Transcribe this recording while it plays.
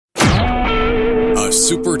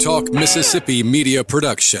SuperTalk Mississippi media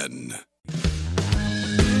production.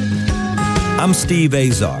 I'm Steve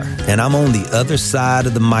Azar, and I'm on the other side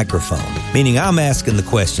of the microphone, meaning I'm asking the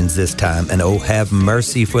questions this time, and oh, have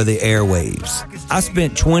mercy for the airwaves. I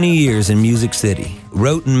spent 20 years in Music City,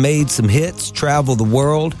 wrote and made some hits, traveled the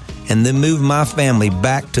world, and then moved my family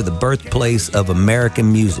back to the birthplace of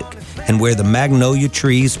American music and where the magnolia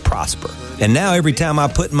trees prosper. And now every time I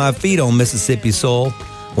put my feet on Mississippi soil,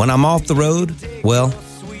 when I'm off the road, well,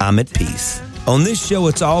 I'm at peace. On this show,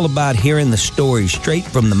 it's all about hearing the stories straight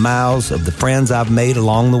from the mouths of the friends I've made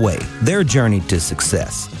along the way, their journey to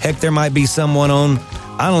success. Heck, there might be someone on,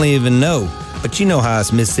 I don't even know, but you know how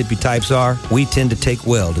us Mississippi types are. We tend to take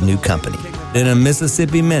well to new company. In a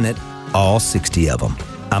Mississippi Minute, all 60 of them.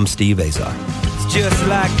 I'm Steve Azar. It's just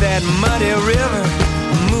like that muddy river,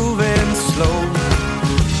 moving slow.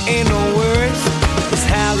 Ain't no worries, it's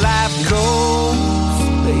how life goes,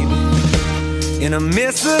 baby. In a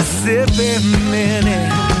Mississippi Minute.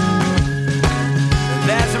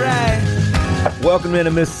 That's right. Welcome in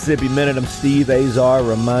a Mississippi Minute. I'm Steve Azar,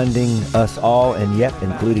 reminding us all, and yep,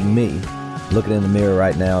 including me, looking in the mirror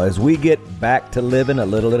right now, as we get back to living a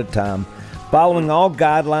little at a time, following all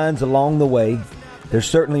guidelines along the way. There's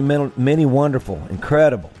certainly many wonderful,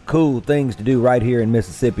 incredible, cool things to do right here in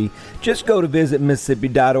Mississippi. Just go to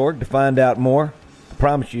visitmississippi.org to find out more.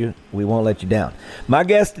 Promise you, we won't let you down. My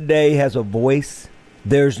guest today has a voice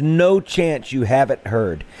there's no chance you haven't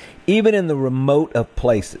heard, even in the remote of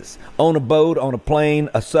places, on a boat, on a plane,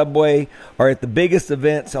 a subway, or at the biggest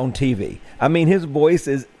events on TV. I mean, his voice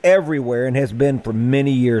is everywhere and has been for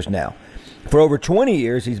many years now. For over 20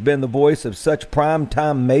 years, he's been the voice of such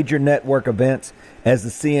primetime major network events as the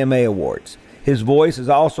CMA Awards. His voice is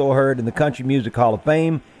also heard in the Country Music Hall of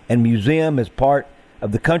Fame and Museum as part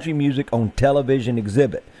of the Country Music on Television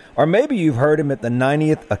exhibit. Or maybe you've heard him at the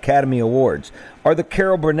 90th Academy Awards or the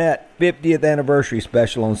Carol Burnett 50th Anniversary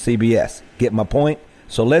Special on CBS. Get my point?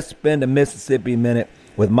 So let's spend a Mississippi Minute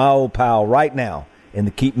with my old pal right now in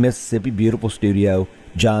the Keep Mississippi Beautiful studio,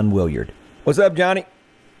 John Williard. What's up, Johnny?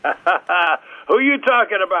 Who you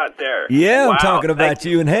talking about there? Yeah, wow, I'm talking about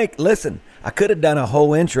you. And hey, listen, I could have done a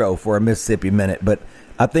whole intro for a Mississippi Minute, but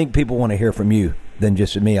I think people want to hear from you than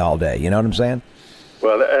just me all day. You know what I'm saying?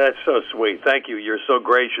 Well, that's so sweet. Thank you. You're so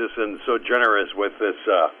gracious and so generous with this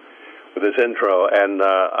intro. And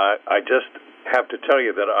I just have to tell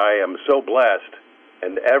you that I am so blessed.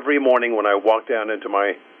 And every morning when I walk down into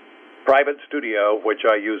my private studio, which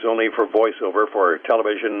I use only for voiceover, for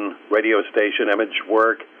television, radio station, image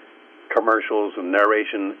work, commercials, and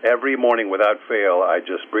narration, every morning without fail, I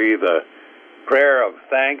just breathe a prayer of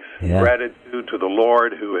thanks, gratitude to the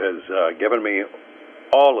Lord who has given me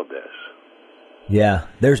all of this. Yeah,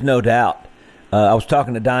 there's no doubt. I was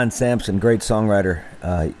talking to Don Sampson, great songwriter,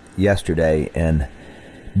 yesterday, and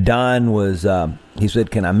Don was, he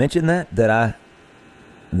said, can I mention that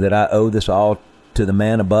I owe this all to the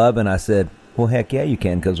man above? And I said, well, heck yeah, you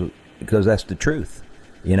can, because that's the truth,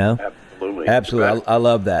 you know? Absolutely. I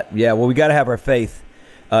love that. Yeah, well, we got to have our faith.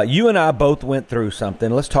 You and I both went through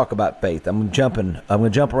something. Let's talk about faith. I'm going to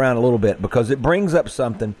jump around a little bit because it brings up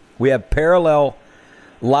something. We have parallel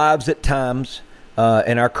lives at times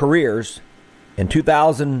in our careers. In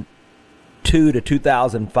 2002 to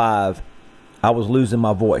 2005, I was losing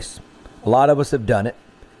my voice. A lot of us have done it.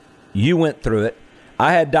 You went through it.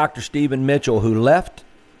 I had Dr. Stephen Mitchell, who left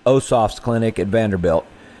Ossoff's clinic at Vanderbilt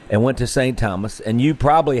and went to St. Thomas, and you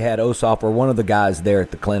probably had Ossoff or one of the guys there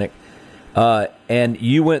at the clinic, and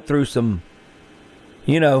you went through some,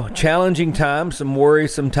 challenging times, some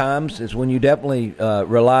worrisome times. Is when you definitely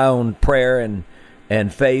rely on prayer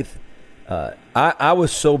and faith. I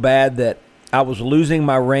was so bad that I was losing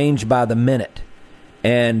my range by the minute,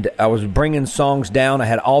 and I was bringing songs down. I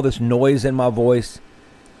had all this noise in my voice,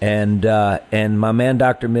 and my man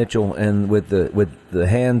Dr. Mitchell, and with the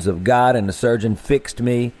hands of God and the surgeon, fixed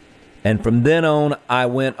me. And from then on, I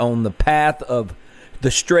went on the path of the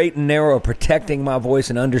straight and narrow of protecting my voice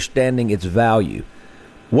and understanding its value.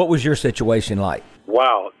 What was your situation like?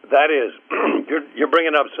 Wow, that is, you're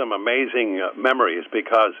bringing up some amazing memories,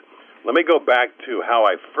 because let me go back to how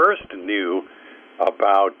I first knew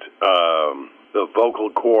about the vocal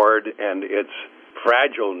cord and its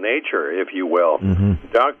fragile nature, if you will.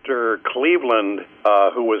 Mm-hmm. Dr. Cleveland,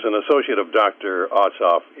 who was an associate of Dr.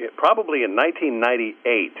 Ossoff, probably in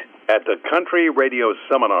 1998, at the Country Radio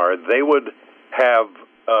Seminar, they would have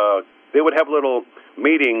little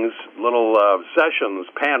meetings, little sessions,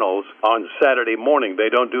 panels on Saturday morning. They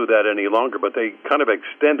don't do that any longer, but they kind of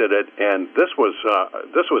extended it, and this was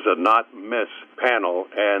a not-miss panel.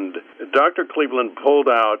 And Dr. Cleveland pulled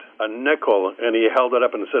out a nickel, and he held it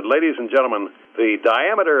up and said, "Ladies and gentlemen, the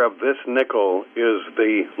diameter of this nickel is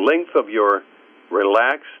the length of your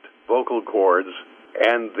relaxed vocal cords,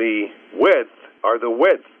 and the width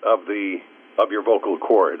of your vocal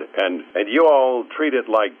cord, and you all treat it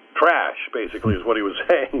like trash," basically is what he was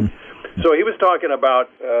saying. So he was talking about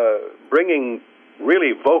bringing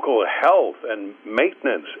really vocal health and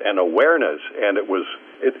maintenance and awareness, and it was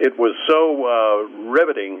so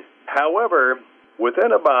riveting. However,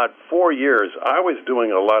 within about 4 years, I was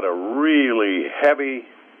doing a lot of really heavy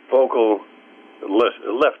vocal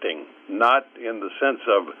lifting, not in the sense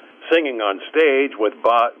of singing on stage with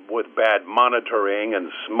bad monitoring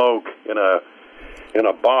and smoke in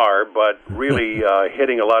a bar, but really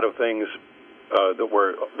hitting a lot of things that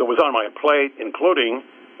was on my plate, including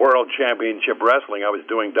World Championship Wrestling. I was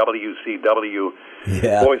doing WCW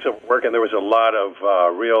voiceover work, and there was a lot of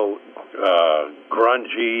real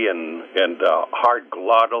grungy and hard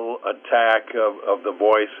glottal attack of the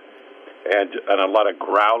voice, and a lot of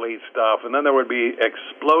growly stuff. And then there would be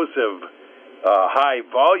explosive high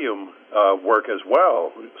volume work as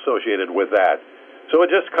well associated with that. So it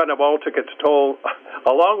just kind of all took its toll,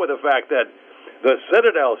 along with the fact that the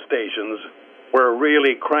Citadel stations were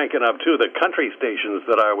really cranking up too, the country stations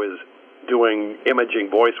that I was doing imaging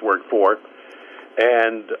voice work for.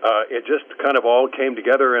 And it just kind of all came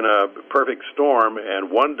together in a perfect storm.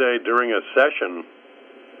 And one day during a session,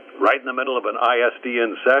 right in the middle of an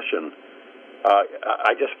ISDN session,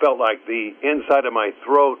 I just felt like the inside of my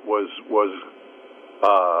throat was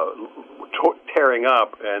tearing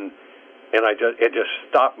up, and it just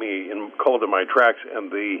stopped me cold in my tracks. And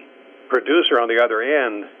the producer on the other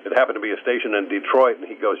end, it happened to be a station in Detroit, and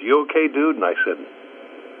he goes, "You okay, dude?" And I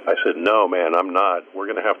said, "No, man, I'm not. We're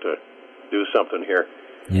going to have to do something here."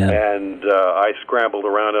 Yeah. And I scrambled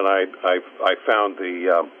around, and I found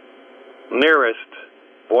the nearest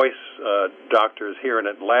voice doctors here in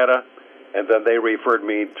Atlanta. And then they referred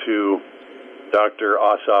me to Dr.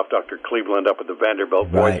 Ossoff, Dr. Cleveland up at the Vanderbilt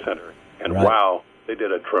Voice Center. And wow, they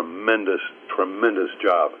did a tremendous, tremendous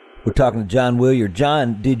job. We're talking to John Williard.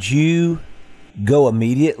 John, did you go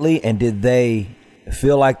immediately, and did they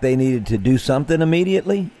feel like they needed to do something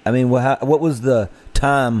immediately? I mean, what was the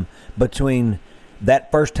time between that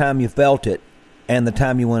first time you felt it and the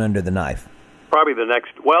time you went under the knife? Probably the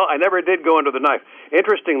next. Well, I never did go under the knife.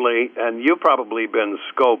 Interestingly, and you've probably been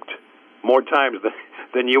scoped more times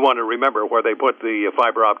than you want to remember, where they put the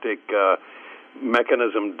fiber optic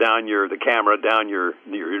mechanism the camera down your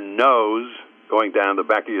nose, going down the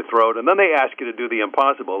back of your throat, and then they ask you to do the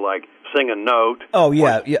impossible, like sing a note. Oh,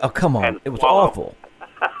 yeah. Oh, come on. It was awful.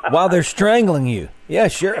 While they're strangling you. Yeah,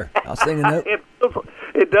 sure. I'll sing a note.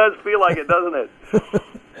 It does feel like it, doesn't it?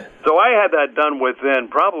 So I had that done within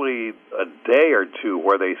probably a day or two,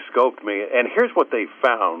 where they scoped me, and here's what they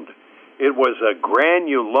found. It was a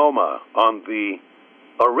granuloma on the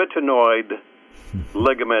arytenoid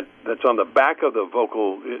ligament that's on the back of the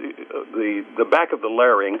vocal, the back of the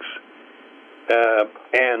larynx,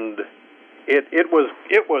 and it was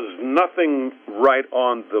nothing right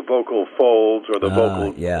on the vocal folds or the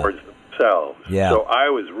vocal cords themselves. Yeah. So I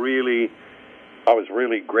was really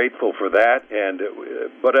grateful for that,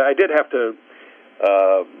 but I did have to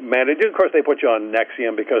manage. Of course, they put you on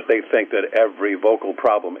Nexium because they think that every vocal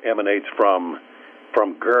problem emanates from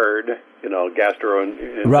GERD,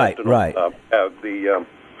 gastrointestinal. Right.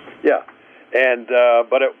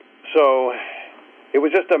 So it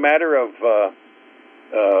was just a matter of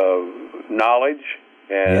knowledge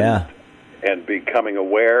and becoming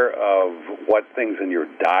aware of what things in your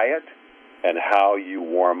diet and how you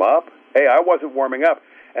warm up. Hey, I wasn't warming up,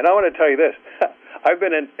 and I want to tell you this. I've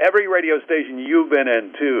been in every radio station you've been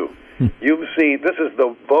in, too. You've seen, this is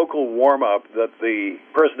the vocal warm-up that the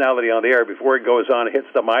personality on the air, before it goes on, hits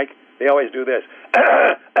the mic, they always do this.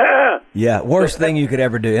 Yeah, worst thing you could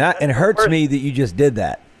ever do. And it hurts me that you just did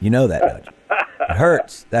that. You know that, don't you? It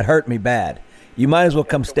hurts. That hurt me bad. You might as well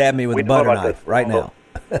come stab me with a butter knife right now.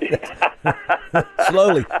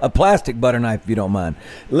 Slowly, a plastic butter knife, if you don't mind.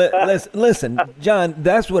 Listen, John,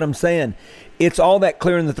 that's what I'm saying. It's all that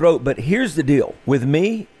clear in the throat, but here's the deal. With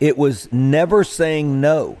me, it was never saying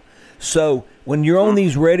no. So when you're on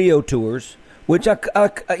these radio tours, which I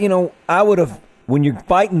would have, when you're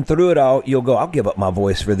fighting through it all, you'll go, I'll give up my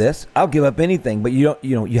voice for this. I'll give up anything, but you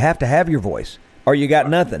have to have your voice or you got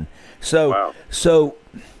nothing. So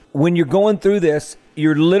when you're going through this,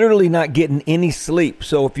 you're literally not getting any sleep.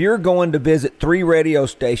 So if you're going to visit 3 radio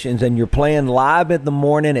stations and you're playing live in the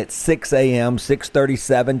morning at 6 a.m.,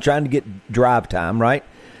 6:37, trying to get drive time, right?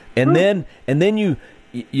 And then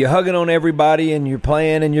you're hugging on everybody and you're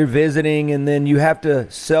playing and you're visiting, and then you have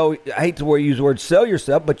to sell. I hate to use the word sell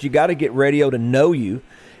yourself, but you got to get radio to know you.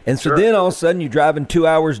 And so then all of a sudden you're driving 2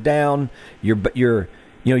 hours down.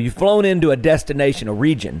 You've flown into a destination, a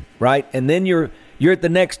region, right? And then you're at the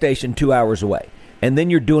next station 2 hours away, and then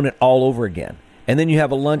you're doing it all over again. And then you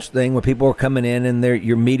have a lunch thing where people are coming in and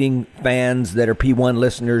you're meeting fans that are P1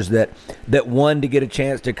 listeners that want to get a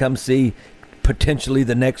chance to come see potentially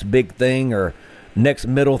the next big thing or next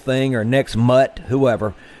middle thing or next mutt,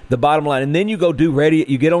 whoever. The bottom line, and then you go do radio.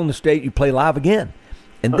 You get on the stage, you play live again,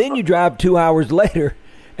 and then you drive 2 hours later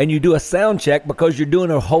and you do a sound check because you're doing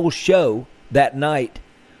a whole show that night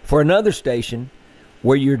for another station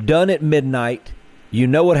where you're done at midnight. You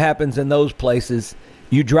know what happens in those places.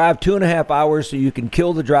 You drive 2.5 hours so you can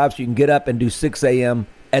kill the drive so you can get up and do 6 a.m.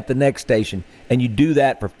 at the next station. And you do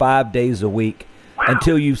that for 5 days a week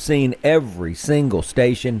until you've seen every single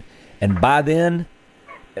station. And by then,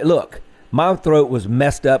 look, my throat was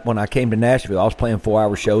messed up when I came to Nashville. I was playing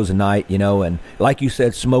 4-hour shows a night, and like you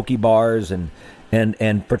said, smoky bars and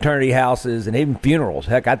fraternity houses and even funerals.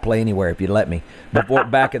 Heck, I'd play anywhere if you'd let me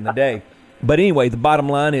back in the day. But anyway, the bottom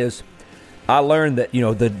line is I learned that,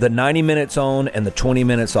 the 90 minutes on and the 20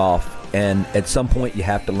 minutes off. And at some point you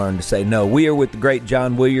have to learn to say no. We are with the great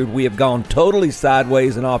John Williard. We have gone totally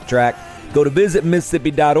sideways and off track. Go to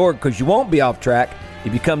visitmississippi.org because you won't be off track.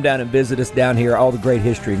 If you come down and visit us down here, all the great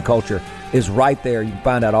history and culture is right there. You can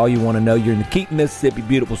find out all you want to know. You're in the Keep Mississippi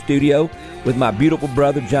Beautiful studio with my beautiful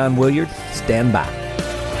brother, John Williard. Stand by.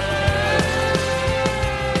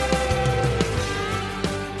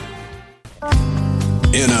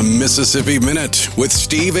 In a Mississippi Minute with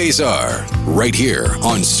Steve Azar, right here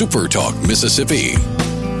on Super Talk Mississippi.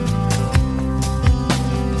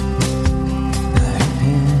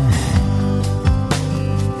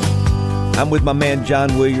 I'm with my man,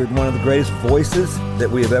 John Williard, one of the greatest voices that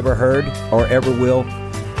we have ever heard or ever will.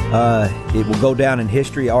 It will go down in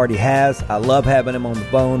history. Already has. I love having him on the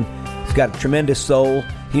phone. He's got a tremendous soul.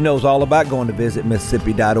 He knows all about going to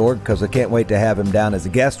visitmississippi.org because I can't wait to have him down as a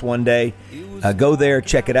guest one day. Go there,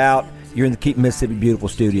 check it out. You're in the Keep Mississippi Beautiful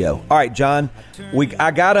studio. All right, John, I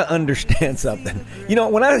got to understand something.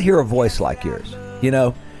 When I hear a voice like yours,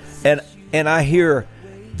 and I hear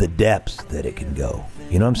the depths that it can go.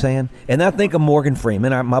 You know what I'm saying? And I think of Morgan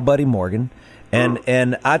Freeman, my buddy Morgan,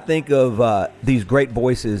 and I think of these great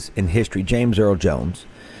voices in history, James Earl Jones.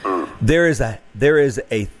 There is a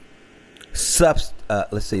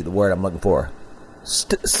let's see the word I'm looking for,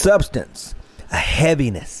 substance, a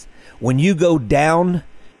heaviness. When you go down,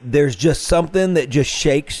 there's just something that just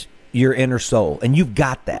shakes your inner soul, and you've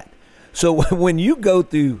got that. So when you go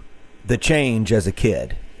through the change as a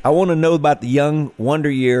kid, I want to know about the young wonder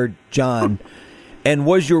year John. And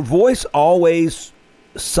was your voice always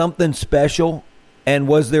something special? And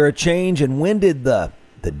was there a change? And when did the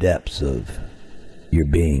depths of your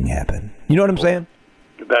being happen? You know what I'm saying?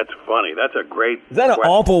 That's funny. That's a great Is that question.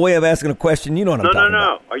 An awful way of asking a question? You know what I'm talking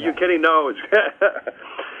about. No. Are you kidding? No.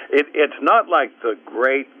 It's not like the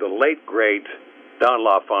late, great Don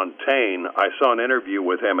LaFontaine. I saw an interview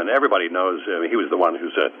with him, and everybody knows he was the one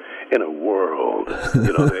who said, "In a world,"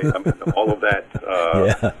 all of that.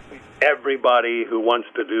 Yeah. Everybody who wants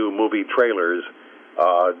to do movie trailers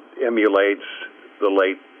emulates the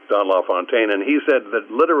late Don LaFontaine, and he said that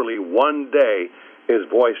literally one day his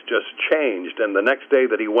voice just changed, and the next day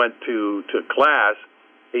that he went to class,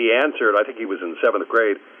 he answered, I think he was in 7th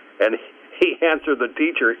grade, and he answered the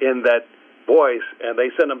teacher in that voice, and they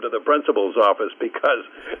sent him to the principal's office because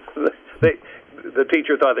the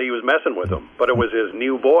teacher thought that he was messing with him, but it was his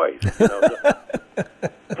new voice.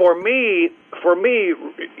 For me,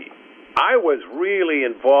 I was really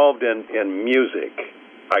involved in music.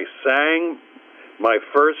 I sang. My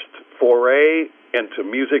first foray into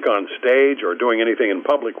music on stage or doing anything in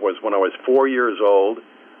public was when I was 4 years old.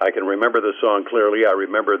 I can remember the song clearly. I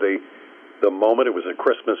remember the moment. It was a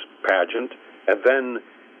Christmas pageant, and then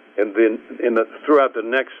throughout the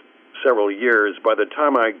next several years, by the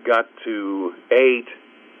time I got to 8,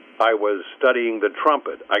 I was studying the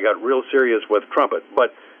trumpet. I got real serious with trumpet,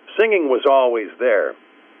 but singing was always there.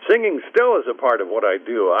 Singing still is a part of what I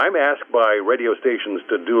do. I'm asked by radio stations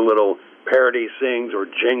to do little parody sings or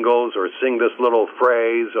jingles or sing this little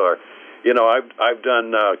phrase, or I've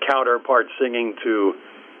done counterpart singing to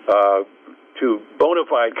bona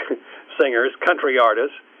fide singers, country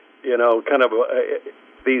artists, kind of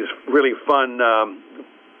these really fun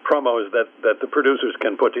promos that the producers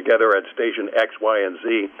can put together at station X, Y, and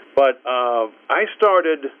Z. But I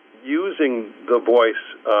started using the voice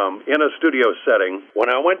in a studio setting when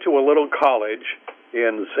I went to a little college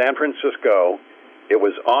in San Francisco. It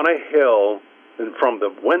was on a hill, and from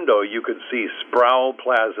the window you could see Sproul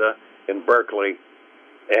Plaza in Berkeley.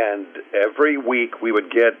 And every week we would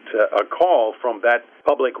get a call from that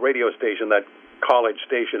public radio station, that college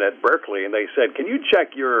station at Berkeley, and they said, "Can you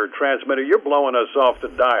check your transmitter? You're blowing us off the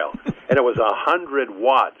dial." And it was 100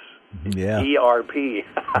 watts, ERP.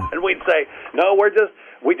 And we'd say, "No, we're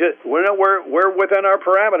within our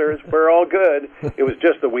parameters. We're all good." It was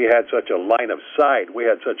just that we had such a line of sight. We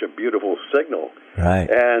had such a beautiful signal. Right.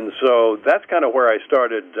 And so that's kind of where I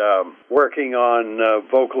started working on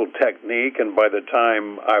vocal technique. And by the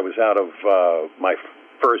time I was out of my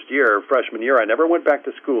freshman year, I never went back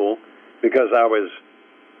to school because I was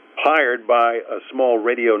hired by a small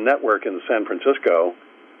radio network in San Francisco,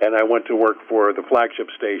 and I went to work for the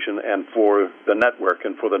flagship station and for the network,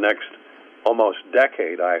 and for the next almost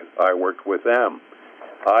decade I worked with them.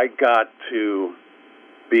 I got to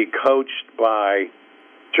be coached by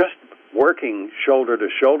just working shoulder to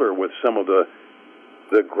shoulder with some of the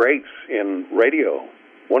greats in radio.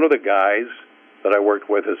 One of the guys that I worked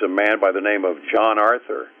with is a man by the name of John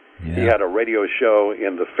Arthur. Yeah. He had a radio show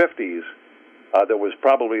in the 50s that was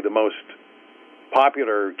probably the most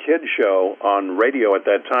popular kid show on radio at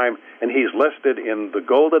that time, and he's listed in the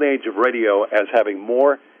golden age of radio as having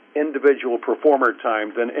more individual performer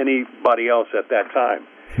time than anybody else at that time.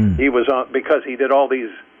 He was on because he did all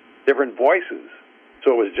these different voices.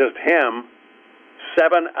 So it was just him,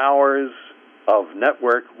 7 hours of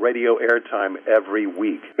network radio airtime every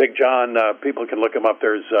week. Big John, people can look him up.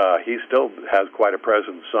 He still has quite a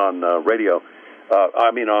presence on radio.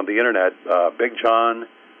 On the internet. Big John,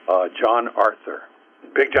 John Arthur.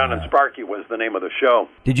 Big John and Sparky was the name of the show.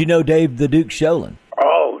 Did you know Dave the Duke Sholin?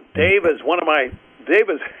 Oh, Dave is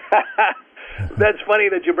that's funny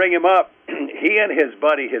that you bring him up. He and his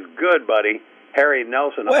good buddy, Harry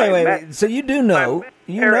Nelson. Wait. So you do know.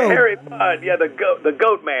 Harry Budd, the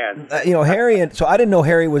goat man. Harry, so I didn't know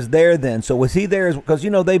Harry was there then. So was he there? Because,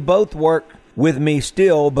 they both work with me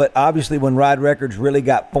still, but obviously when Ride Records really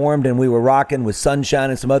got formed and we were rocking with Sunshine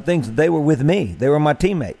and some other things, they were with me. They were my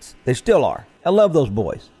teammates. They still are. I love those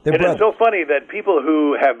boys. They're brothers. It's so funny that people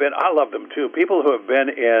who have been, I love them too, people who have been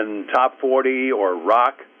in top 40 or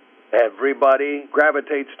rock, everybody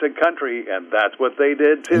gravitates to country, and that's what they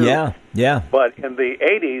did too. Yeah. But in the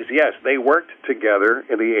 80s, yes, they worked together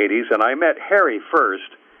in the 80s, and I met Harry first,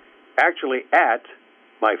 actually at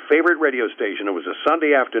my favorite radio station. It was a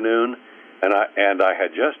Sunday afternoon, and I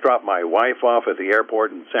had just dropped my wife off at the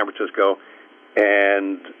airport in San Francisco,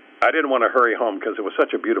 and I didn't want to hurry home because it was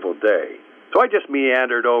such a beautiful day. So I just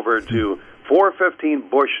meandered over to 415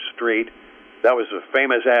 Bush Street. That was a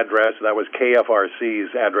famous address. That was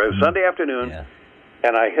KFRC's address. Sunday afternoon,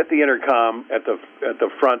 and I hit the intercom at the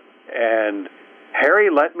front, and Harry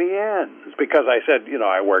let me in. It's because I said,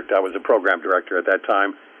 I was a program director at that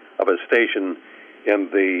time of a station in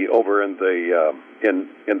the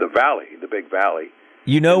valley, the big valley.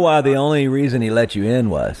 You know why the only reason he let you in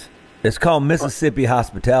was? It's called Mississippi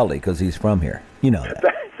hospitality because he's from here. You know that.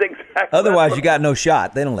 That's exactly. Otherwise, you got no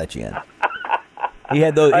shot. They don't let you in. He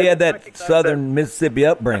had that southern Mississippi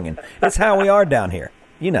upbringing. It's how we are down here.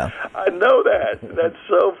 I know that. That's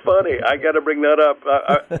so funny. I got to bring that up.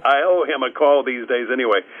 I owe him a call these days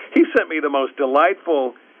anyway. He sent me the most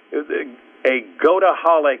delightful, a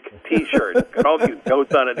goataholic T-shirt. Got all these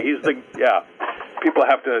goats on it. People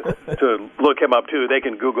have to look him up too. They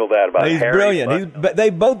can Google that about He's Harry. Brilliant.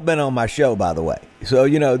 They've both been on my show, by the way. So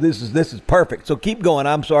this is perfect. So keep going.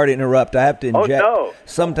 I'm sorry to interrupt. I have to inject. Oh, no.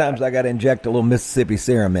 Sometimes I got to inject a little Mississippi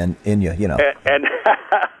serum in you. And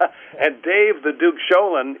and Dave the Duke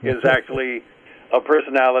Sholin is actually a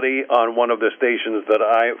personality on one of the stations that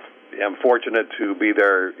I am fortunate to be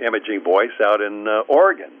their imaging voice out in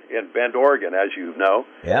Oregon, in Bend, Oregon, as you know.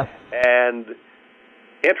 Yeah. And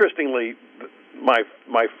interestingly,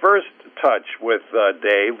 my first touch with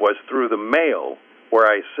Dave was through the mail, where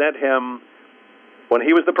I sent him, when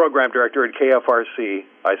he was the program director at KFRC,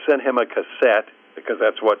 I sent him a cassette, because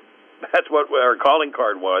that's what our calling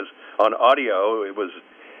card was on audio. It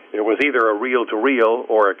was either a reel-to-reel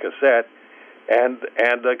or a cassette, and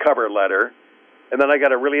a cover letter. And then I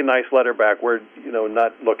got a really nice letter back where,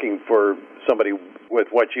 not looking for somebody with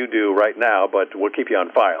what you do right now, but we'll keep you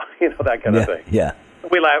on file, that kind of thing. Yeah.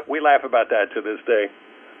 We laugh about that to this day.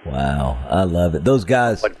 Wow, I love it. Those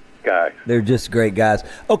guys, they're just great guys.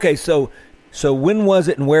 Okay, so when was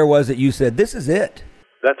it and where was it you said, this is it?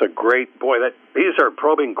 That's a great, these are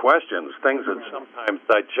probing questions, things that sometimes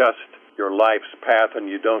digest your life's path and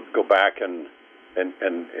you don't go back and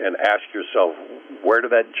ask yourself, where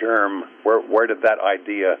did that germ, where did that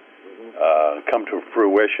idea come to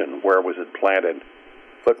fruition? Where was it planted?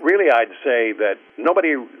 But really, I'd say that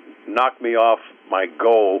nobody knocked me off my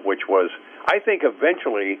goal, which was, I think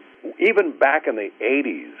eventually, even back in the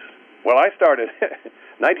 80s, well, I started,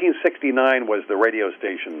 1969 was the radio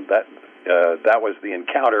station. That was the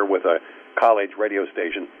encounter with a college radio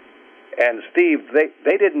station. And Steve,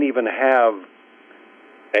 they didn't even have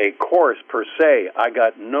a course per se. I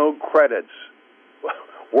got no credits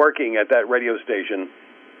working at that radio station,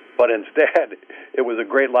 but instead it was a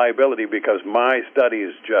great liability because my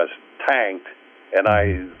studies just tanked, and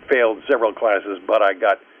I failed several classes, but I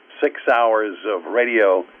got 6 hours of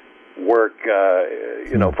radio work,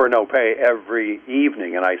 for no pay every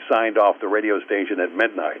evening, and I signed off the radio station at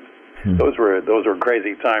midnight. Those were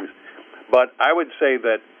crazy times. But I would say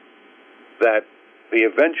that the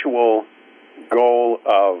eventual goal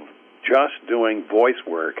of just doing voice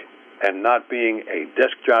work and not being a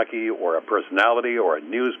disc jockey or a personality or a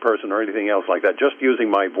news person or anything else like that, just using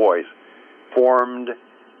my voice, formed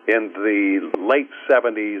in the late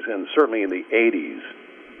 70s and certainly in the 80s.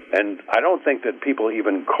 And I don't think that people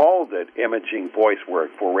even called it imaging voice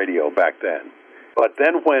work for radio back then. But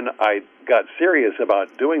then when I got serious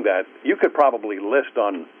about doing that, you could probably list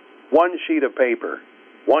on one sheet of paper,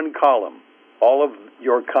 one column, all of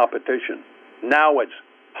your competition. Now it's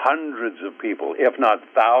hundreds of people, if not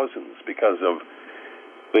thousands, because of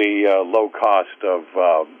the low cost of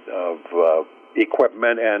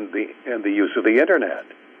equipment and the use of the internet.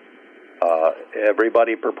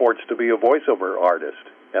 Everybody purports to be a voiceover artist,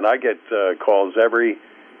 and I get calls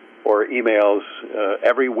or emails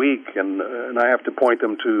every week, and I have to point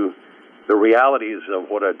them to the realities of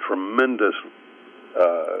what a tremendously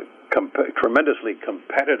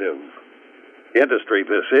competitive industry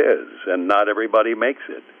this is, and not everybody makes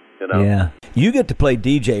it. Yeah. You get to play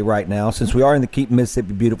DJ right now, since we are in the Keep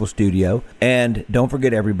Mississippi Beautiful studio. And don't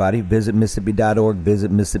forget, everybody, visit Mississippi.org.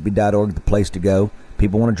 Visit Mississippi.org, the place to go.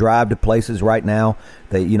 People want to drive to places right now.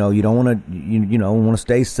 That you don't want to want to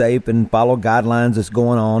stay safe and follow guidelines that's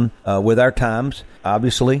going on with our times,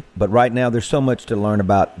 obviously. But right now, there's so much to learn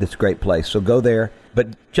about this great place. So go there.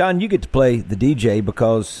 But John, you get to play the DJ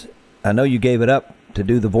because I know you gave it up to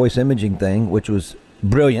do the voice imaging thing, which was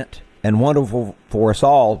brilliant and wonderful for us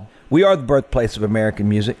all. We are the birthplace of American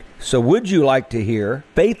music. So would you like to hear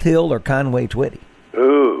Faith Hill or Conway Twitty?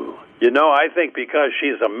 Ooh, I think because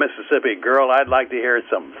she's a Mississippi girl, I'd like to hear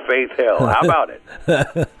some Faith Hill. How about it?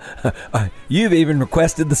 You've even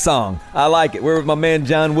requested the song. I like it. We're with my man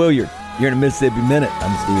John Williard. You're in a Mississippi Minute.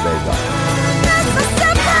 I'm Steve Azar.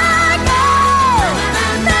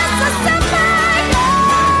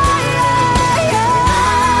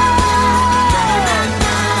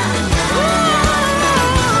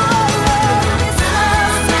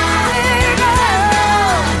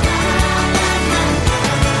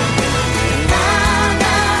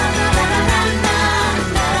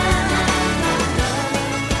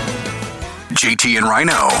 JT and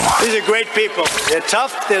Rhino. These are great people. They're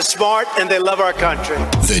tough, they're smart, and they love our country.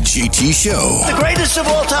 The JT Show. The greatest of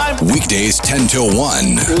all time. Weekdays 10 till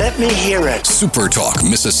 1. Let me hear it. Super Talk,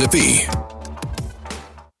 Mississippi.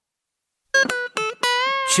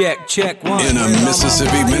 Check one. In a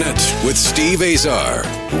Mississippi Minute with Steve Azar.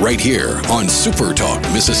 Right here on Super Talk,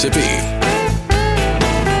 Mississippi.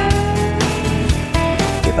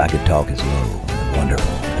 If I could talk as low and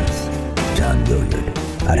wonderful as John Williard,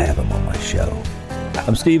 I'd have him on my show.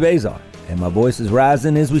 I'm Steve Azar, and my voice is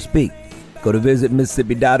rising as we speak. Go to visit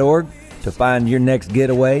Mississippi.org to find your next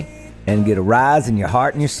getaway and get a rise in your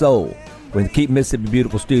heart and your soul. We're in the Keep Mississippi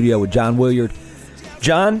Beautiful studio with John Williard.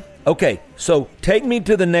 John, okay, so take me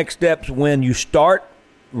to the next steps when you start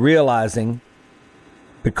realizing,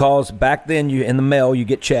 because back then you in the mail you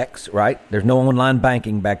get checks, right? There's no online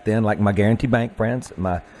banking back then, like my Guarantee Bank friends,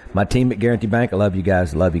 my team at Guarantee Bank. I love you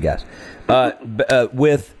guys.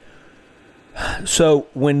 So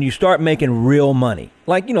when you start making real money,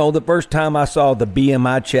 like, the first time I saw the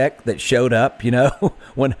BMI check that showed up,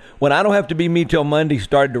 when I Don't Have to Be Me Till Monday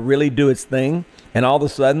started to really do its thing, and all of a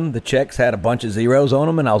sudden the checks had a bunch of zeros on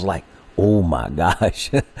them, and I was like, oh my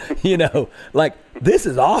gosh, like, this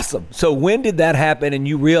is awesome. So when did that happen and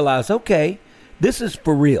you realize, okay, this is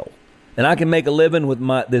for real, and I can make a living with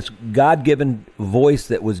this God-given voice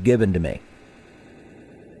that was given to me?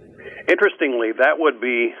 Interestingly, that would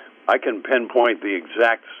be, I can pinpoint the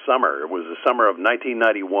exact summer. It was the summer of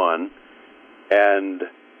 1991, and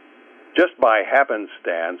just by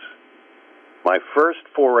happenstance, my first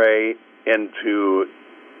foray into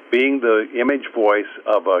being the image voice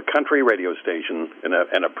of a country radio station,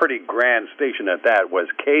 and a pretty grand station at that, was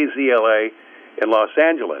KZLA in Los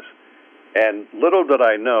Angeles. And little did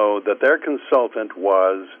I know that their consultant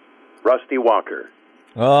was Rusty Walker.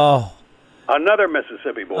 Oh. Another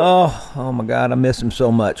Mississippi boy. Oh my God, I miss him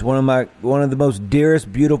so much. One of the most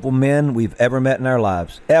dearest, beautiful men we've ever met in our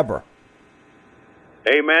lives. Ever.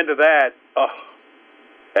 Amen to that. Oh,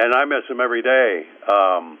 and I miss him every day.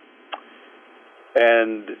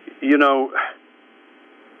 And, you know,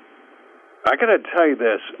 I got to tell you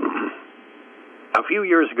this. A few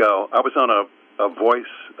years ago, I was on a voice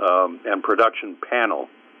and production panel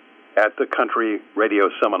at the Country Radio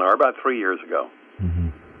Seminar about 3 years ago. Mm-hmm.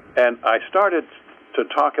 And I started to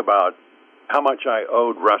talk about how much I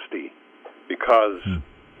owed Rusty because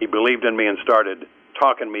he believed in me and started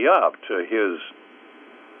talking me up to his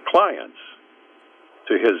clients,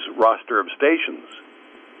 to his roster of stations.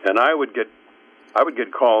 And I would get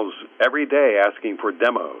calls every day asking for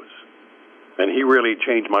demos. And he really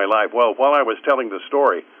changed my life. Well, while I was telling the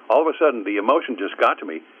story, all of a sudden the emotion just got to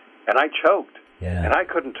me, and I choked. Yeah. And I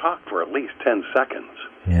couldn't talk for at least 10 seconds.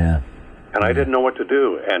 Yeah. And I didn't know what to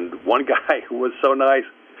do. And one guy who was so nice,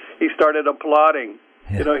 he started applauding.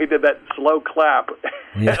 Yeah. You know, he did that slow clap.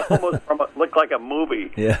 Yeah. It almost looked like a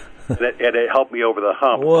movie. Yeah. And it helped me over the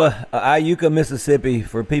hump. Well, Iuka, Mississippi,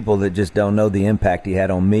 for people that just don't know the impact he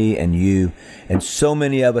had on me and you and so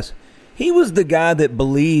many of us, he was the guy that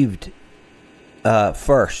believed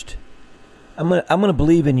first. I'm gonna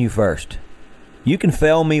believe in you first. You can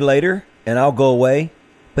fail me later, and I'll go away.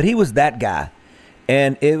 But he was that guy.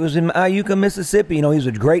 And it was in Iuka, Mississippi. You know, he was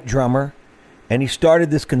a great drummer, and he started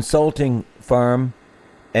this consulting firm,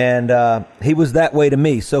 and he was that way to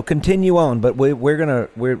me. So continue on, but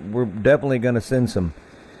we're definitely gonna send some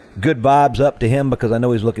good vibes up to him because I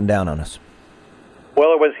know he's looking down on us.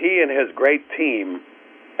 Well, it was he and his great team,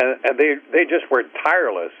 and they just were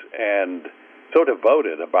tireless and so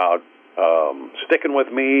devoted about sticking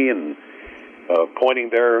with me and pointing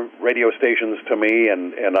their radio stations to me,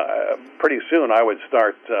 and pretty soon I would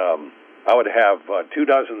start. I would have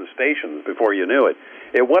 24 stations before you knew it.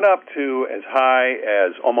 It went up to as high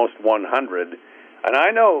as almost 100, and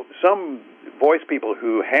I know some voice people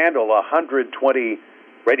who handle 120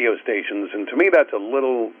 radio stations, and to me that's a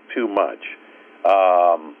little too much.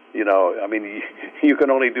 You know, I mean, you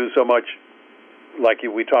can only do so much. Like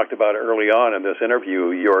we talked about early on in this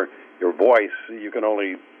interview, your voice, you can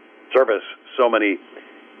only service so many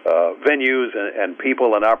venues and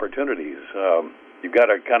people and opportunities. You've got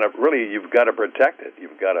to you've got to protect it.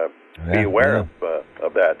 You've got to be aware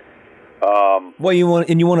of that. Well, you want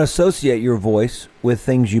to associate your voice with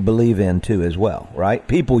things you believe in too, as well, right?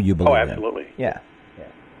 People you believe in. Oh, absolutely. In. Yeah,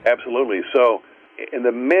 absolutely. So, in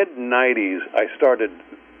the mid '90s, I started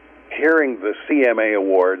hearing the CMA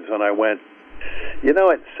Awards, and I went, you know,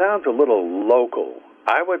 it sounds a little local.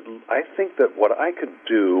 I think that what I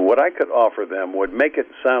could offer them would make it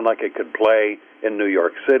sound like it could play in New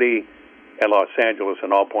York City and Los Angeles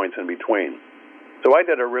and all points in between. So I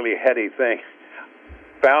did a really heady thing.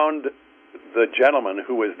 Found the gentleman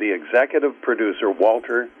who was the executive producer,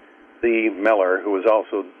 Walter C. Miller, who was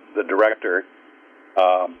also the director,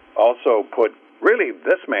 also put, really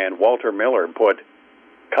this man, Walter Miller, put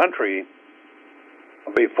country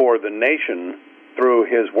before the nation through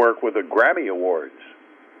his work with the Grammy Awards.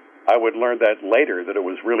 I would learn that later, that it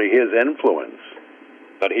was really his influence,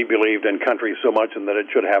 that he believed in country so much and that it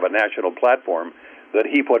should have a national platform, that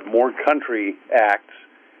he put more country acts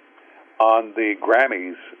on the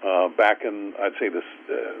Grammys back in, I'd say,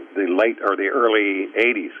 the late or the early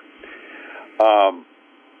 80s.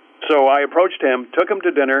 So I approached him, took him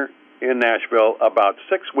to dinner in Nashville about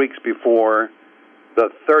 6 weeks before the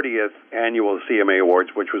 30th annual CMA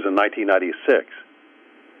Awards, which was in 1996.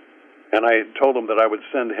 And I told him that I would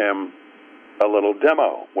send him a little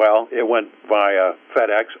demo. Well, it went via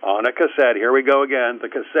FedEx on a cassette. Here we go again, the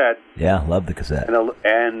cassette. Yeah, love the cassette.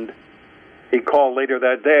 And he called later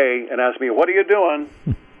that day and asked me, what are you doing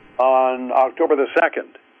on October the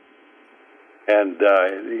 2nd? And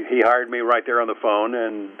he hired me right there on the phone,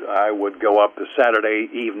 and I would go up the Saturday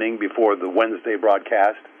evening before the Wednesday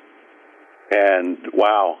broadcast. And,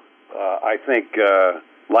 wow, I think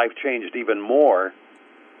life changed even more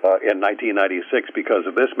in 1996 because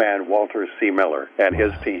of this man, Walter C. Miller, and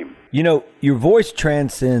his team. You know, your voice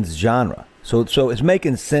transcends genre, so it's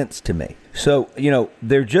making sense to me. So, you know,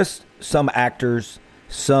 they're just some actors,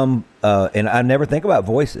 and I never think about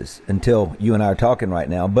voices until you and I are talking right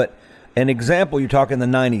now, but an example, you're talking the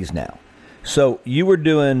 90s now. So you were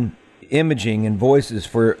doing imaging and voices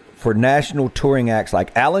for national touring acts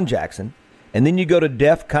like Alan Jackson, and then you go to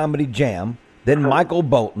Def Comedy Jam then Michael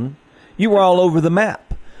Bolton. You were all over the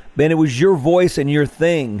map. Man, it was your voice and your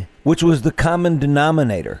thing, which was the common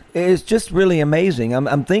denominator. It's just really amazing.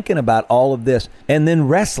 I'm thinking about all of this. And then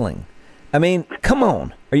wrestling. I mean, come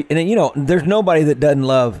on. There's nobody that doesn't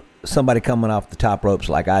love somebody coming off the top ropes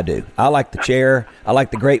like I do. I like the chair. I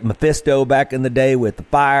like the great Mephisto back in the day with the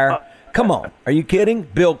fire. Come on. Are you kidding?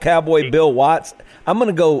 Bill Watts. I'm going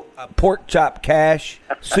to go Pork Chop Cash,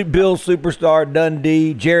 Bill Superstar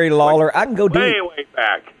Dundee, Jerry Lawler. I can go deep. Way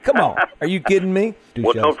back. Come on. Are you kidding me?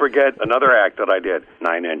 Don't forget another act that I did,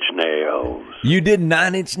 9 Inch Nails. You did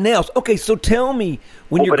 9 Inch Nails. Okay, so tell me,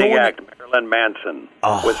 when you're going... Opening act, Marilyn Manson,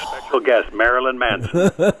 with special guest Marilyn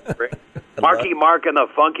Manson. Marky Mark and the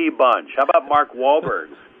Funky Bunch. How about Mark Wahlberg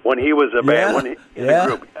when he was a band, in the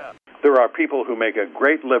group? Yeah. There are people who make a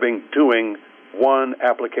great living doing one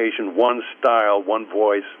application, one style, one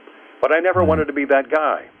voice, but I never wanted to be that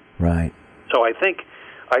guy. Right. So I think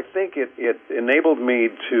it enabled me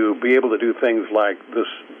to be able to do things like this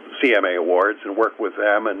CMA Awards and work with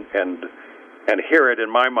them and hear it in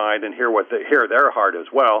my mind and hear their heart as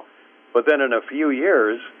well. But then in a few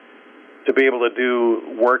years, to be able to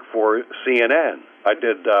do work for CNN. I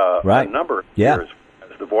did a number of years as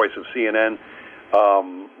the voice of CNN.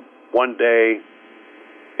 One day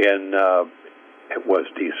it was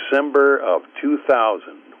December of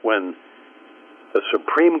 2000 when the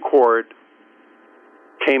Supreme Court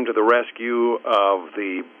came to the rescue of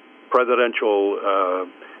the presidential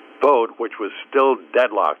vote, which was still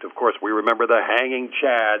deadlocked. Of course, we remember the hanging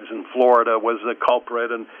chads in Florida was the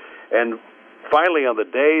culprit, and finally, on the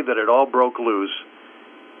day that it all broke loose,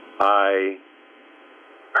 I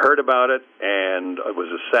heard about it, and it was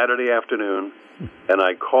a Saturday afternoon, and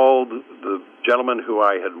I called the gentleman who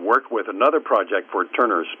I had worked with another project for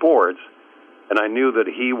Turner Sports, and I knew that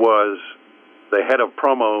he was the head of the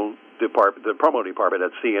promo department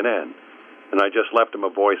at CNN, and I just left him a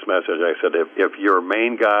voice message. I said, if your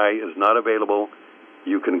main guy is not available,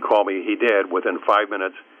 you can call me. He did within 5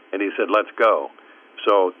 minutes, and he said, let's go.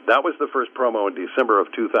 So that was the first promo in December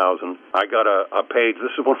of 2000. I got a page.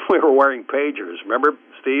 This is when we were wearing pagers. Remember,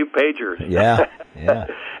 Steve? Pagers. Yeah.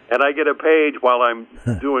 And I get a page while I'm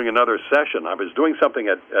doing another session. I was doing something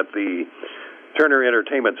at the Turner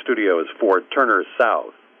Entertainment Studios for Turner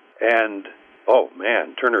South. And, oh,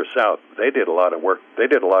 man, Turner South, they did a lot of work. They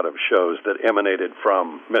did a lot of shows that emanated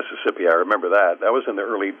from Mississippi. I remember that. That was in the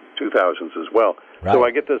early 2000s as well. Right. So I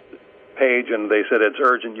get this page, and they said, it's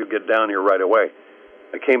urgent. You get down here right away.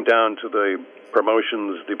 I came down to the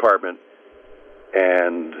promotions department,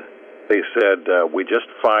 and they said, we just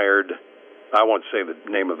fired, I won't say the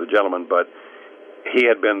name of the gentleman, but he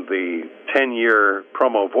had been the 10-year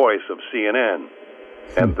promo voice of CNN.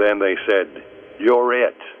 And then they said, you're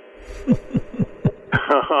it.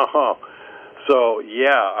 So,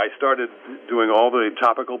 yeah, I started doing all the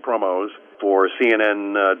topical promos for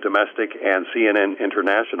CNN Domestic and CNN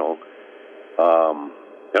International.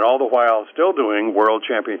 And all the while still doing World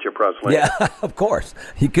Championship Wrestling. Yeah, of course.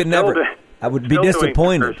 You could never. I would be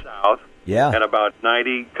disappointed. South, and about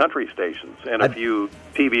 90 country stations and a few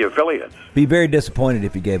TV affiliates. Be very disappointed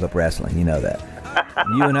if you gave up wrestling. You know that.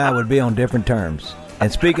 You and I would be on different terms. And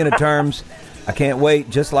speaking of terms, I can't wait,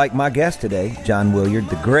 just like my guest today, John Williard,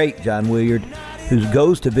 the great John Williard, who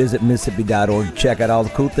goes to visit Mississippi.org to check out all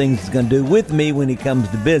the cool things he's going to do with me when he comes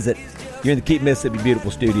to visit. You're in the Keep Mississippi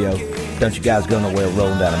Beautiful studio. Don't you guys go nowhere,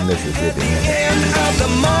 rolling down in Mississippi. End of the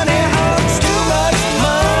money, holds too much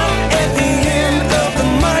money at the end of the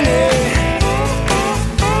money.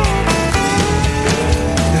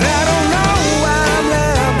 I don't know why I'm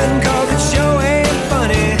laughing, 'cause it sure ain't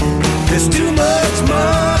funny. There's too much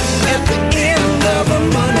money at the end of the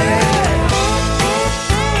money.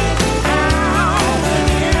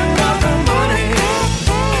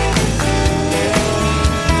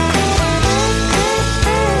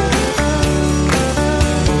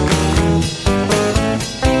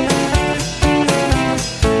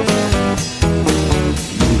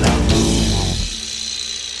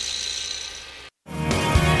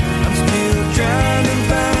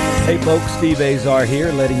 Hey folks, Steve Azar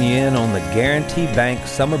here, letting you in on the Guarantee Bank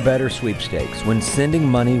Summer Better Sweepstakes when sending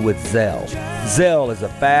money with Zelle. Zelle is a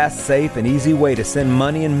fast, safe, and easy way to send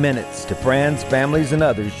money in minutes to friends, families, and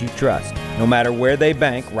others you trust, no matter where they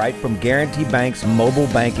bank, right from Guarantee Bank's mobile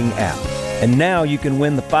banking app. And now you can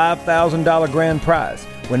win the $5,000 grand prize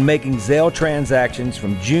when making Zelle transactions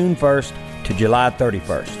from June 1st to July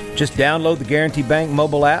 31st. Just download the Guarantee Bank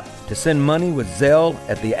mobile app to send money with Zelle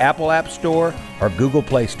at the Apple App Store or Google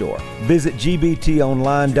Play Store. Visit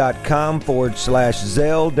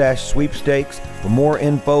gbtonline.com/Zelle-sweepstakes for more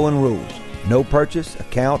info and rules. No purchase,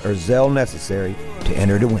 account, or Zelle necessary to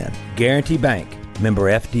enter to win. Guarantee Bank.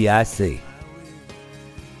 Member FDIC.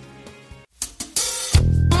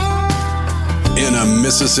 In a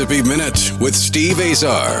Mississippi Minute with Steve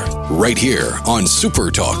Azar, right here on Super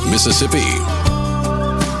Talk Mississippi.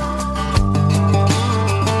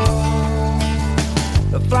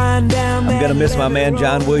 I'm going to miss my man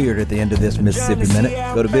John Williard at the end of this Mississippi Minute.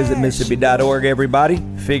 Go to visitmississippi.org, everybody.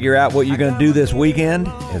 Figure out what you're going to do this weekend.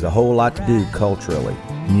 There's a whole lot to do culturally,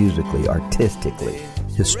 musically, artistically,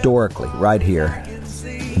 historically, right here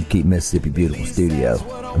in Keep Mississippi Beautiful Studio.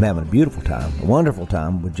 I'm having a beautiful time, a wonderful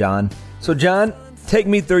time with John. So, John, take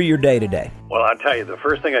me through your day today. Well, I'll tell you, the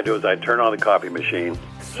first thing I do is I turn on the coffee machine.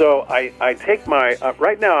 So I take my,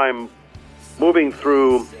 right now I'm moving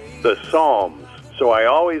through the Psalms. So I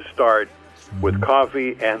always start with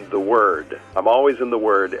coffee and the Word. I'm always in the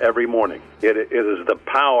Word every morning. It is the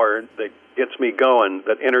power that gets me going,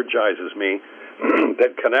 that energizes me,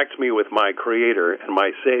 that connects me with my Creator and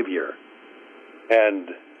my Savior. And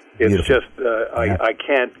it's Beautiful. just, I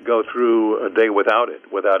can't go through a day without it,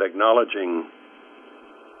 without acknowledging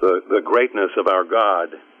the greatness of our God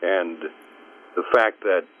and the fact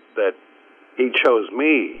that He chose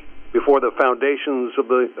me before the foundations of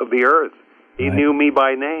the earth. He Right. knew me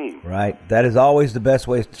by name. Right. That is always the best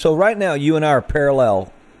way. So right now, you and I are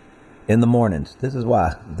parallel in the mornings. This is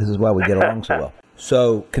why we get along so well.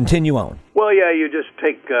 So continue on. Well, yeah, you just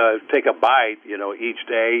take a bite. You know, each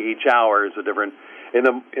day, each hour is a different.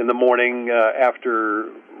 In the morning after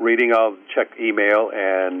reading, I'll check email,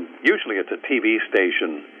 and usually it's a TV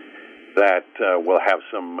station that will have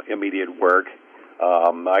some immediate work.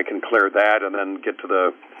 I can clear that and then get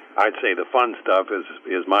to I'd say the fun stuff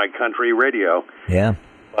is my country radio. Yeah.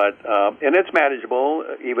 But and it's manageable,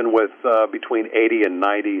 even with between 80 and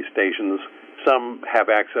 90 stations. Some have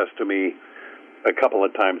access to me a couple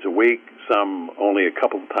of times a week, some only a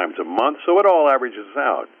couple of times a month, so it all averages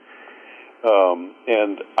out.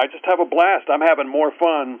 And I just have a blast. I'm having more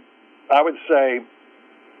fun. I would say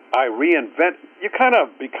I reinvent. You kind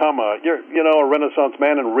of become a Renaissance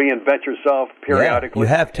man and reinvent yourself periodically.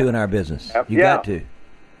 Yeah, you have to in our business. You Yeah. got to.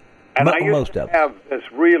 And I used Most to of have this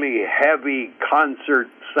really heavy concert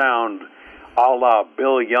sound a la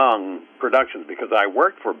Bill Young Productions because I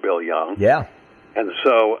worked for Bill Young. Yeah. And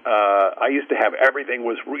so I used to have everything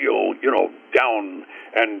was real, down,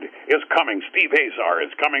 and is coming. Steve Azar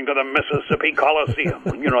is coming to the Mississippi Coliseum,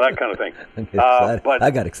 that kind of thing. But I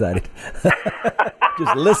got excited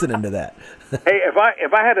just listening to that. Hey, if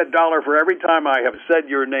I had $1 for every time I have said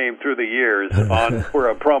your name through the years for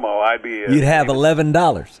a promo, I'd be. You'd have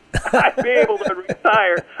 $11. I'd be able to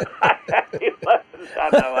retire.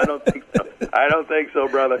 No, I don't think so. I don't think so,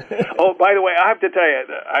 brother. Oh, by the way, I have to tell you,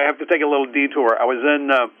 I have to take a little detour. I was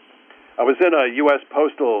in a U.S.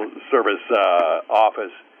 Postal Service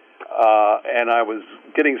office, and I was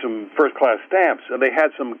getting some first-class stamps, and they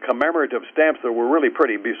had some commemorative stamps that were really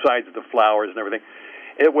pretty, besides the flowers and everything.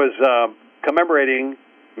 It was commemorating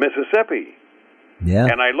Mississippi. Yeah.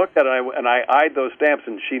 And I looked at it, and I eyed those stamps,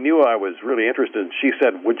 and she knew I was really interested. She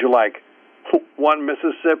said, "Would you like one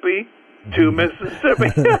Mississippi, two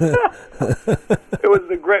Mississippi?" It was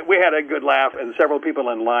we had a good laugh, and several people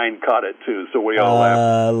in line caught it, too, so we all laughed.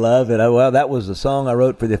 I love it. Well, that was the song I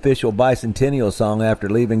wrote for the official bicentennial song after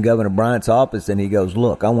leaving Governor Bryant's office, and he goes,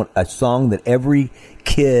 "Look, I want a song that every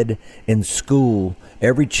kid in school,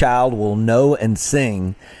 every child will know and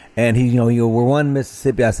sing." And he, we're one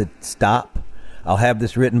Mississippi. I said, "Stop. I'll have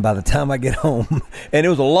this written by the time I get home." And it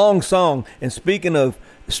was a long song. And speaking of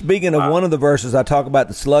one of the verses, I talk about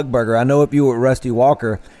the slug burger. I know if you were at Rusty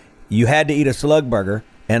Walker, you had to eat a slug burger.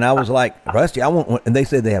 And I was like, "Rusty, I want one." And they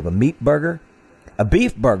said they have a meat burger, a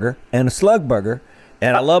beef burger, and a slug burger.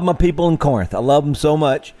 And I love my people in Corinth. I love them so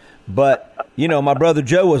much. But, my brother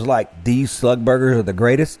Joe was like, "These slug burgers are the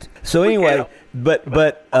greatest." So anyway,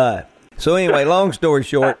 long story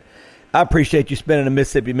short, I appreciate you spending a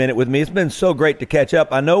Mississippi Minute with me. It's been so great to catch up.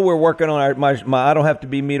 I know we're working on my I Don't Have to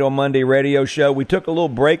Be Meat on Monday radio show. We took a little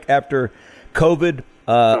break after COVID,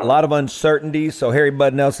 a lot of uncertainty. So Harry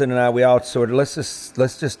Bud Nelson and I, we all sort of let's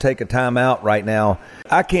just take a time out right now.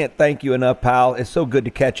 I can't thank you enough, pal. It's so good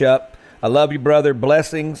to catch up. I love you, brother.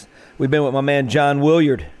 Blessings. We've been with my man John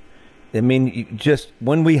Williard. I mean, just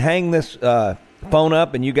when we hang this phone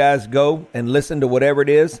up and you guys go and listen to whatever it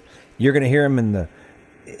is, you're going to hear him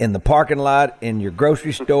in the parking lot, in your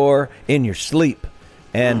grocery store, in your sleep.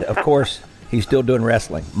 And, of course, he's still doing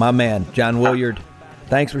wrestling. My man, John Williard.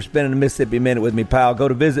 Thanks for spending a Mississippi Minute with me, pal. Go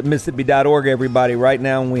to visitmississippi.org, everybody, right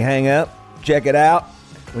now when we hang up. Check it out.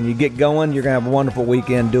 When you get going, you're going to have a wonderful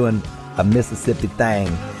weekend doing a Mississippi thing.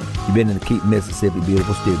 You've been in the Keep Mississippi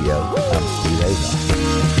Beautiful studio. I'm Steve Azar.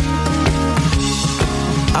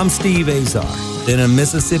 I'm Steve Azar. In a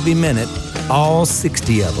Mississippi Minute, all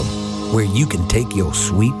 60 of them, where you can take your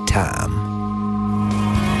sweet time.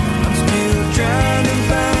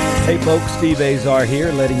 Hey folks, Steve Azar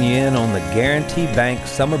here, letting you in on the Guarantee Bank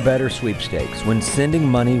Summer Better Sweepstakes when sending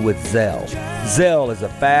money with Zelle. Zelle is a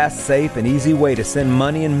fast, safe, and easy way to send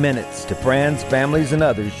money in minutes to friends, families, and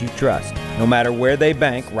others you trust, no matter where they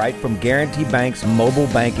bank, right from Guarantee Bank's mobile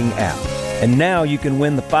banking app. And now you can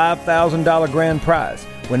win the $5,000 grand prize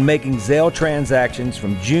when making Zelle transactions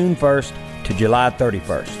from June 1st to July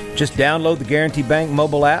 31st. Just download the Guarantee Bank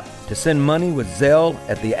mobile app to send money with Zelle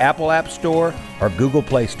at the Apple App Store or Google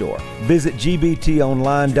Play Store. Visit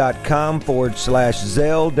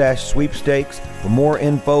gbtonline.com/Zelle-sweepstakes for more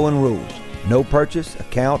info and rules. No purchase,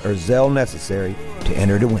 account, or Zelle necessary to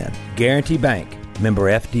enter to win. Guarantee Bank, member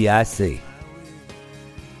FDIC.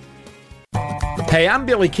 Hey, I'm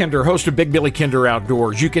Billy Kinder, host of Big Billy Kinder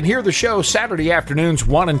Outdoors. You can hear the show Saturday afternoons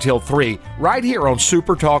 1 until 3, right here on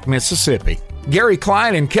Super Talk Mississippi. Gary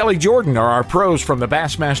Klein and Kelly Jordan are our pros from the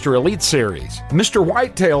Bassmaster Elite Series. Mr.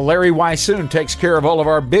 Whitetail Larry Wysoon takes care of all of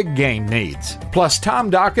our big game needs. Plus,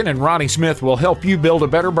 Tom Dokken and Ronnie Smith will help you build a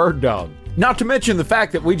better bird dog. Not to mention the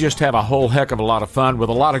fact that we just have a whole heck of a lot of fun with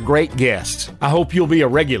a lot of great guests. I hope you'll be a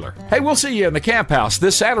regular. Hey, we'll see you in the Camp House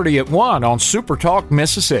this Saturday at 1 on Super Talk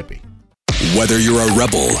Mississippi. Whether you're a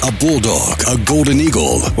Rebel, a Bulldog, a Golden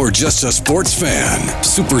Eagle, or just a sports fan,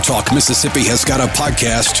 Super Talk Mississippi has got a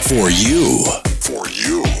podcast for you. For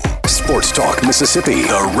you. Sports Talk Mississippi,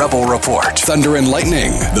 The Rebel Report, Thunder and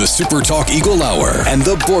Lightning, the Super Talk Eagle Hour, and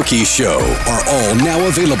The Borky Show are all now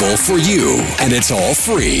available for you. And it's all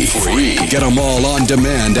free. Get them all on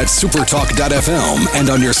demand at supertalk.fm and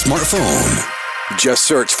on your smartphone. Just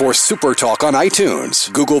search for Super Talk on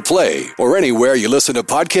iTunes, Google Play, or anywhere you listen to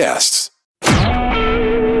podcasts.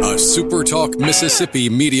 A Super Talk Mississippi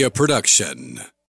media production.